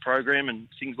Thoroughbreds program and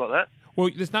things like that. Well,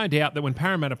 there's no doubt that when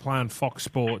Parramatta play on Fox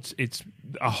Sports, it's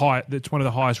one of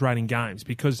the highest rating games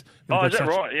because. Oh, is that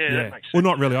right? Yeah, that makes sense. Well,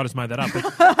 not really. I just made that up.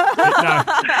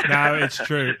 But, no, it's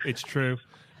true. It's true.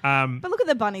 But look at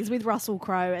the Bunnies with Russell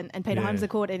Crowe and Peter Yeah. Holmes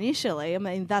Court initially. I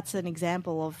mean, that's an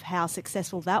example of how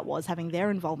successful that was, having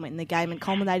their involvement in the game and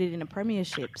culminated in a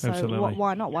premiership. So Absolutely.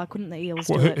 why not? Why couldn't the Eels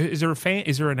Well, do it? is there a fan?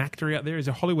 Is there an actor out there? Is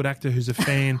there a Hollywood actor who's a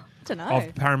fan Dunno.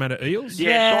 of Parramatta Eels?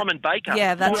 Yeah, Simon Baker.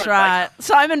 Yeah, that's Simon right.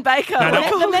 Simon Baker. No,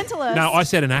 The mentalist. No, I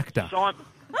said an actor.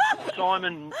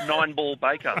 Simon Nineball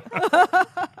Baker.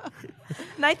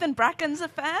 Nathan Bracken's a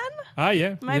fan. Oh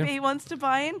yeah, Maybe yeah. he wants to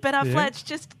buy in. But Yeah. Fletch,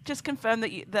 just confirm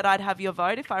that I'd have your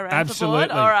vote if I ran Absolutely. for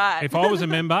board. All right. If I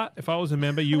was a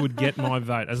member, you would get my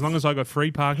vote as long as I got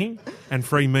free parking and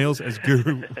free meals, as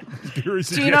Guru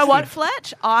suggested. Do you know what,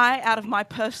 Fletch? I, out of my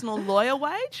personal lawyer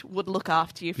wage, would look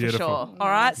after you for Beautiful. sure. All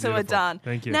right, so we're Beautiful. done.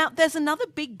 Thank you. Now, there's another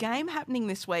big game happening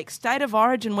this week, State of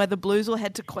Origin, where the Blues will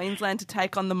head to Queensland to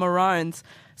take on the Maroons.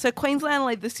 So Queensland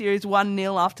lead the series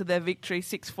 1-0 after their victory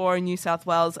 6-4 in New South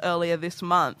Wales earlier this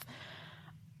month.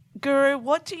 Guru,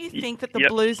 what do you think that the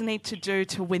Blues need to do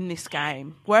to win this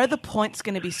game? Where are the points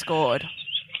going to be scored?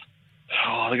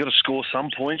 Oh, they've got to score some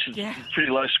points. It's Yeah.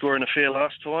 pretty low scoring affair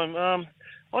last time.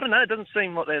 I don't know. It doesn't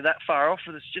seem like they're that far off.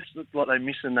 It's just like they're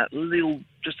missing that little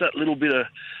bit of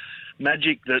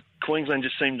magic that Queensland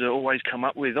just seem to always come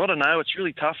up with. I don't know. It's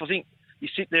really tough. I think you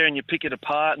sit there and you pick it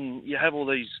apart and you have all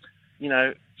these,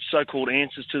 so-called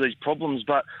answers to these problems.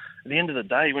 But at the end of the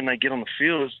day, when they get on the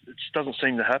field, it just doesn't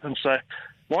seem to happen. So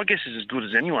my guess is as good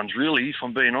as anyone's, really, if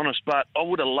I'm being honest. But I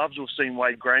would have loved to have seen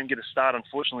Wade Graham get a start.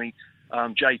 Unfortunately,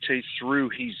 JT threw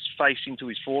his face into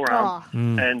his forearm.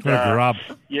 And what a grub.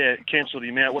 Yeah, cancelled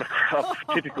him out. What a grub.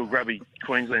 Typical grubby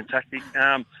Queensland tactic. So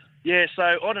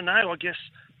I don't know. I guess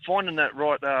finding that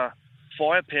right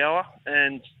firepower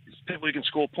and people who can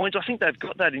score points, I think they've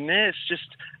got that in there. It's just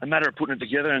a matter of putting it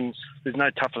together, and there's no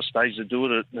tougher stage to do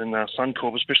it than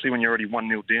Suncorp, especially when you're already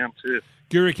 1-0 down too.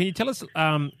 Guru, can you tell us,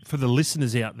 for the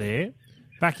listeners out there,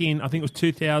 back in, I think it was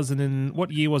 2000 and,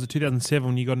 what year was it, 2007,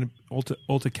 when you got an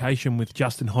altercation with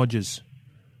Justin Hodges?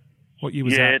 What year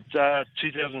was that? Yeah,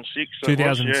 2006.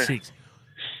 2006.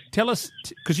 Tell us,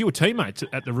 because you were teammates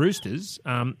at the Roosters,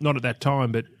 not at that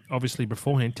time, but obviously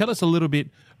beforehand. Tell us a little bit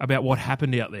about what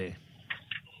happened out there.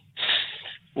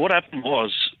 What happened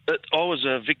was that I was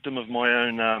a victim of my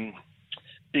own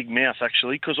big mouth,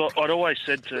 actually, because I'd always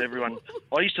said to everyone,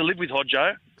 I used to live with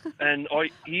Hodjo, And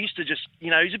he used to just,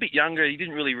 he's a bit younger. He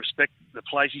didn't really respect the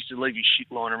place. He used to leave his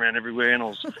shit lying around everywhere, and I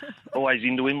was always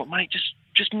into him. Like, mate,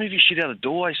 just move your shit out of the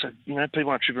doorway so, people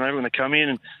aren't tripping over when they come in.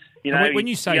 And, when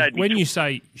you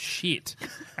say shit,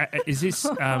 is this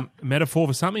metaphor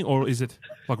for something, or is it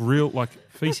like real, like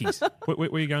feces? Where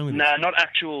are you going with this? No, not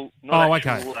actual.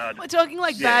 Okay. We're talking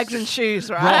like bags and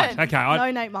shoes, right? Okay. No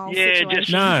Nate Miles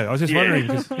situation. I was just wondering,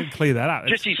 just clear that up.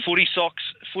 Just his footy socks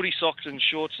and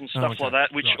shorts and stuff like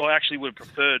that, which I actually would have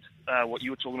preferred what you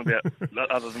were talking about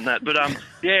other than that. But,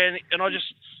 and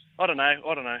I don't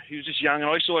know. He was just young,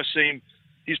 and I saw him.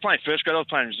 He was playing first grade. I was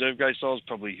playing reserve grade, so I was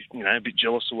probably, a bit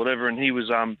jealous or whatever. And he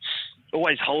was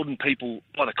always holding people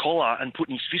by the collar and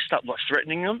putting his fist up, like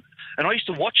threatening them. And I used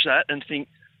to watch that and think,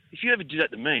 if you ever do that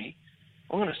to me,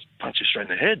 I'm going to punch you straight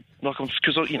in the head. Like,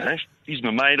 because he's my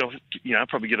mate. I'll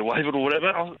probably get away with it or whatever.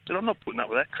 I'm not putting up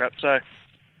with that crap. So,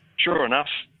 sure enough,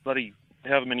 bloody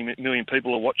however many million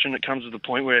people are watching, it comes to the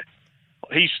point where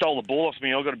he stole the ball off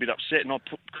me. I got a bit upset, and I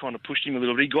kind of pushed him a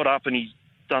little bit. He got up and he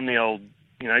done the old,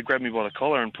 grabbed me by the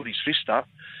collar and put his fist up.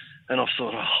 And I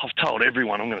thought, I've told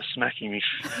everyone I'm going to smack him if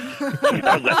he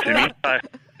does that to me. So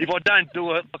if I don't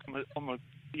do it, like I'm a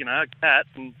cat,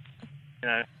 and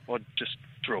I'd just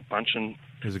throw a punch, and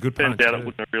it was a good punch. Turned out it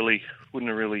wouldn't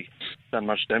have really done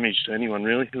much damage to anyone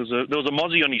really. There was a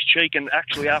mozzie on his cheek, and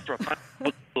actually after I punched,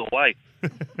 it blew away.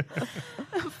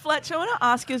 Fletcher, I want to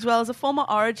ask you as well, as a former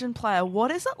Origin player,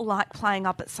 what is it like playing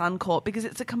up at Suncorp? Because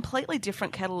it's a completely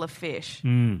different kettle of fish.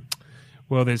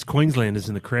 Well, there's Queenslanders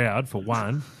in the crowd, for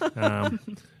one. I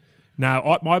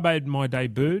made my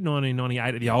debut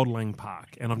 1998 at the Old Lang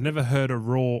Park, and I've never heard a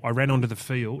roar. I ran onto the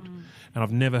field, and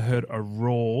I've never heard a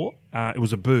roar. It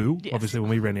was a boo, obviously, when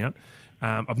we ran out.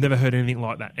 I've never heard anything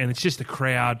like that. And it's just the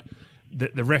crowd,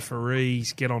 the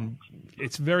referees get on.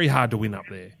 It's very hard to win up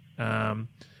there.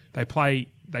 They play.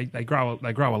 They grow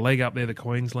a leg up there, the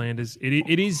Queenslanders.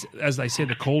 It is, as they said,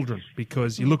 the cauldron,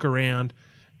 because you look around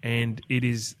and it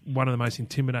is one of the most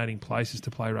intimidating places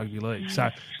to play rugby league. So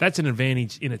that's an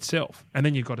advantage in itself. And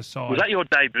then you've got a side. Was that your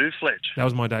debut, Fletch? That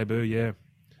was my debut, yeah.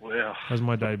 Wow. That was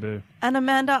my debut. And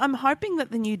Amanda, I'm hoping that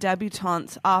the new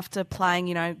debutants, after playing,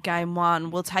 game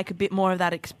one, will take a bit more of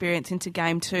that experience into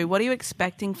game two. What are you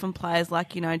expecting from players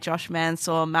like, Josh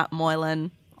Mansour, Matt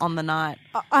Moylan on the night?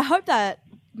 I hope that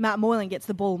Matt Moylan gets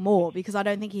the ball more, because I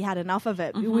don't think he had enough of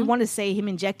it. We want to see him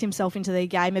inject himself into the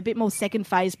game, a bit more second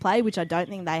phase play, which I don't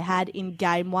think they had in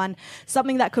game one.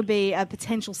 Something that could be a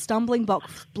potential stumbling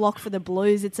block for the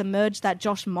Blues. It's emerged that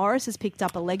Josh Morris has picked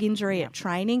up a leg injury at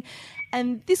training.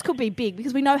 And this could be big,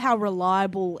 because we know how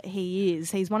reliable he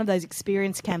is. He's one of those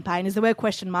experienced campaigners. There were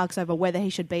question marks over whether he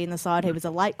should be in the side. He was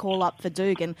a late call-up for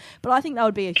Dugan. But I think that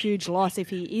would be a huge loss if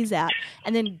he is out.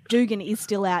 And then Dugan is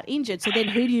still out injured. So then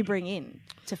who do you bring in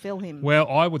to fill him? Well,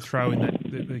 I would throw in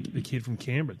the kid from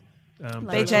Canberra.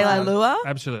 BJ Leilua?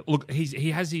 Absolutely. Look,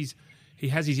 he has his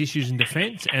issues in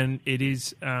defence, and it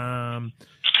is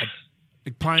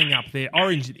playing up there.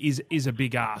 Orange is a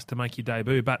big ask to make your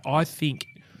debut, but I think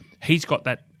he's got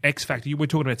that X factor. We're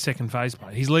talking about second phase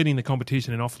play. He's leading the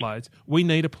competition in offloads. We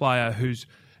need a player who's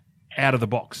out of the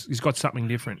box. He's got something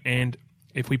different. And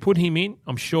if we put him in,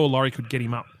 I'm sure Laurie could get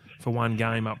him up for one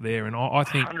game up there. And I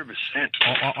think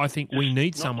 100%. I think we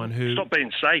need someone who... Stop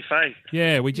being safe, eh?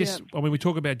 Yeah, we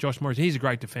talk about Josh Morris. He's a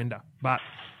great defender, but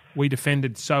we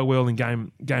defended so well in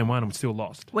game one and we still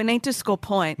lost. We need to score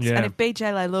points. Yeah. And if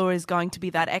BJ Leilua is going to be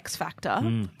that X factor,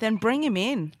 then bring him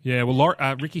in. Yeah, well,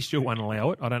 Ricky still won't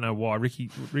allow it. I don't know why.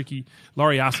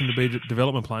 Laurie asked him to be a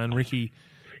development player, and Ricky,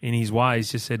 in his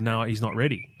ways, just said, no, he's not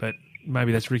ready. But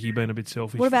maybe that's Ricky being a bit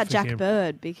selfish. What about Jack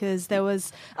Bird? Because there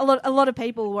was a lot of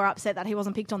people were upset that he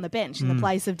wasn't picked on the bench in the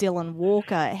place of Dylan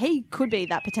Walker. He could be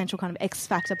that potential kind of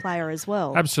X-factor player as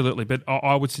well. Absolutely, but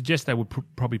I would suggest they would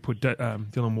probably put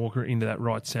Dylan Walker into that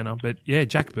right centre. But yeah,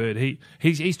 Jack Bird,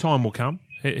 his time will come.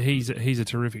 He's a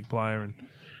terrific player.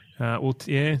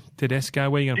 And Tedesco,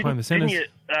 where are you going to play in the centres?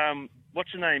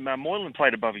 What's the name? Moylan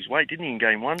played above his weight, didn't he, in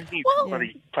game one? He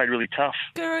played really tough.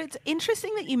 Guru, it's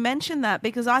interesting that you mentioned that,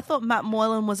 because I thought Matt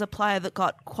Moylan was a player that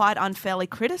got quite unfairly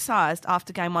criticised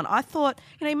after game one. I thought,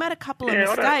 he made a couple of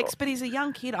mistakes, but he's a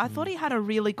young kid. I thought he had a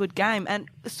really good game and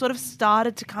sort of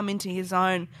started to come into his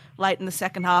own late in the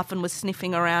second half and was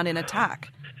sniffing around in attack.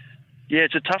 Yeah,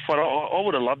 it's a tough one. I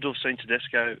would have loved to have seen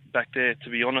Tedesco back there, to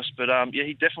be honest. But,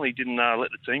 he definitely didn't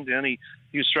let the team down. He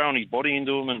was throwing his body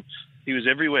into him, and he was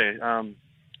everywhere,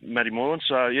 Matty Moylan.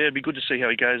 So, yeah, it'd be good to see how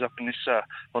he goes up in this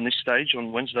on this stage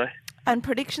on Wednesday. And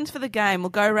predictions for the game. We'll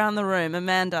go around the room.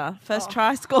 Amanda, first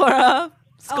try scorer.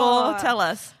 Score, tell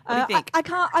us. What do you think? I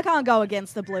can't go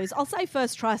against the Blues. I'll say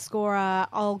first try scorer.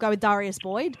 I'll go with Darius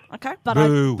Boyd. Okay. But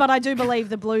I do believe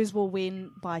the Blues will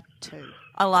win by 2.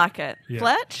 I like it. Yeah.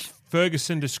 Fletch?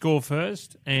 Ferguson to score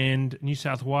first and New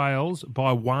South Wales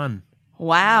by 1.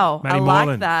 Wow. Matty I like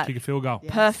Moylan, that. kick a field goal.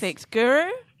 Perfect. Guru?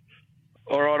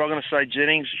 All right, I'm going to say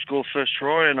Jennings score first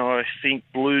try, and I think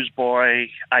Blues by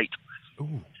 8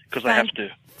 because they have to.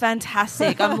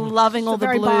 Fantastic. I'm loving all the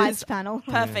very Blues. biased panel.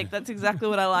 Perfect. That's exactly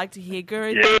what I like to hear.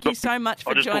 Guru, Yeah, thank you so much for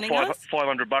I just joining put us.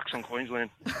 $500 on Queensland.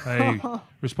 Hey,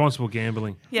 responsible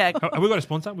gambling. Yeah. Have we got a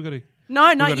sponsor? We got to.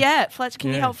 No, not gotta- yet. Fletch,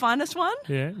 can you Yeah. help find us one?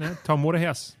 Yeah, no. Tom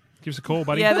Waterhouse, give us a call,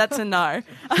 buddy. Yeah, that's a no.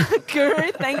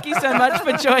 Guru, thank you so much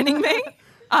for joining me.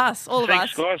 Us, all of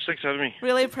Thanks, us. guys. Thanks for having me.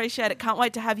 Really appreciate it. Can't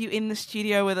wait to have you in the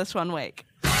studio with us one week.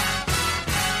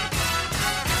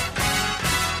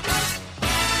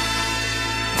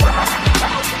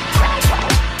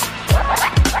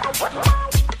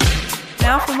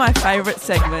 Now for my favourite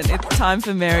segment, it's time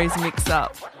for Mary's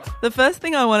Mix-Up. The first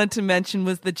thing I wanted to mention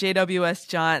was the GWS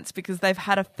Giants because they've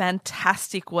had a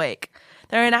fantastic week.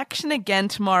 They're in action again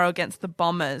tomorrow against the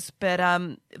Bombers, but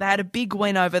they had a big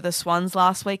win over the Swans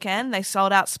last weekend. They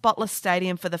sold out Spotless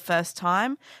Stadium for the first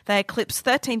time. They eclipsed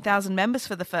 13,000 members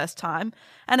for the first time,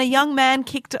 and a young man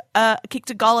kicked a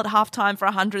goal at halftime for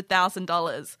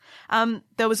 $100,000.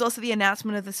 There was also the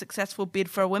announcement of the successful bid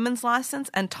for a women's licence,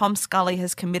 and Tom Scully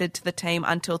has committed to the team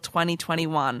until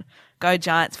 2021. Go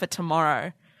Giants for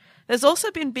tomorrow. There's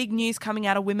also been big news coming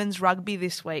out of women's rugby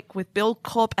this week, with Bill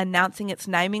Corp announcing its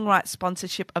naming rights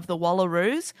sponsorship of the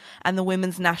Wallaroos and the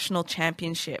Women's National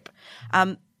Championship.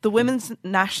 The women's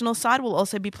national side will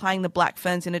also be playing the Black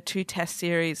Ferns in a 2-test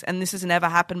series, and this has never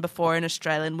happened before in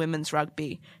Australian women's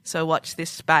rugby, so watch this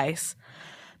space.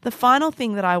 The final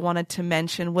thing that I wanted to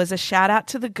mention was a shout out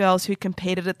to the girls who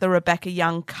competed at the Rebecca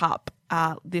Young Cup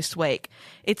this week.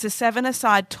 It's a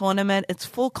 7-a-side tournament, it's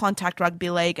full contact rugby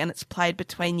league, and it's played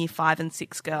between year 5 and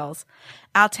 6 girls.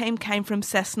 Our team came from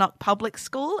Cessnock Public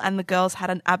School and the girls had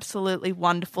an absolutely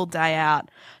wonderful day out.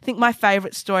 I think my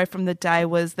favourite story from the day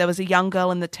was there was a young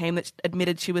girl in the team that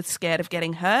admitted she was scared of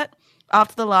getting hurt.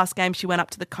 After the last game, she went up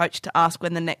to the coach to ask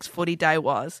when the next footy day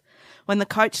was. When the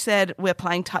coach said, we're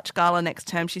playing touch gala next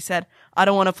term, she said, I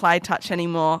don't want to play touch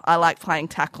anymore. I like playing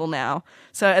tackle now.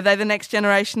 So are they the next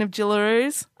generation of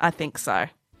Gillaroos? I think so.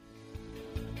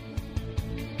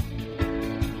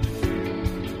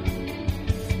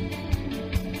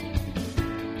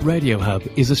 Radio Hub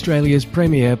is Australia's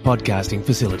premier podcasting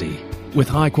facility. With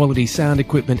high-quality sound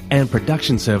equipment and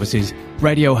production services,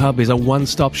 Radio Hub is a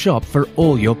one-stop shop for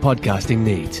all your podcasting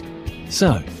needs.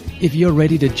 So, if you're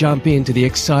ready to jump into the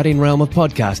exciting realm of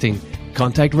podcasting,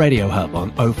 contact Radio Hub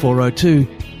on 0402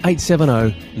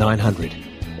 870 900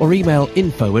 or email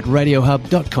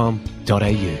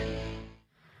info@radiohub.com.au.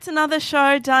 It's another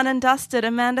show done and dusted.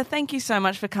 Amanda, thank you so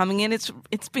much for coming in. It's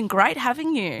been great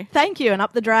having you. Thank you, and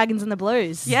up the Dragons and the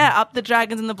Blues. Yeah, up the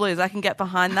Dragons and the Blues. I can get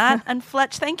behind that. And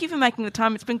Fletch, thank you for making the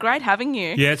time. It's been great having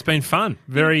you. Yeah, it's been fun.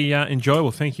 Very enjoyable.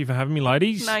 Thank you for having me,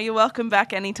 ladies. No, you're welcome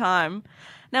back anytime.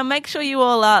 Now, make sure you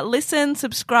all listen,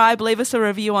 subscribe, leave us a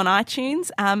review on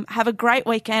iTunes. Have a great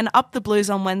weekend. Up the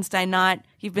Blues on Wednesday night.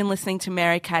 You've been listening to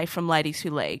Mary Kay from Ladies Who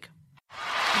League.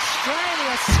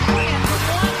 Australia sprint from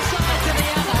one side to the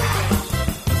other.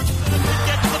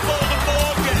 Gets the ball to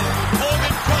Morgan.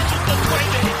 Morgan crosses the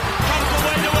 20. Comes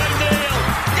away to O'Neill.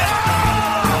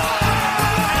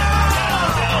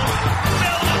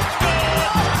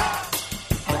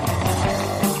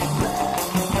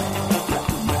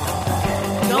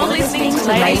 You're listening to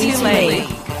Ladies Who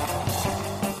League.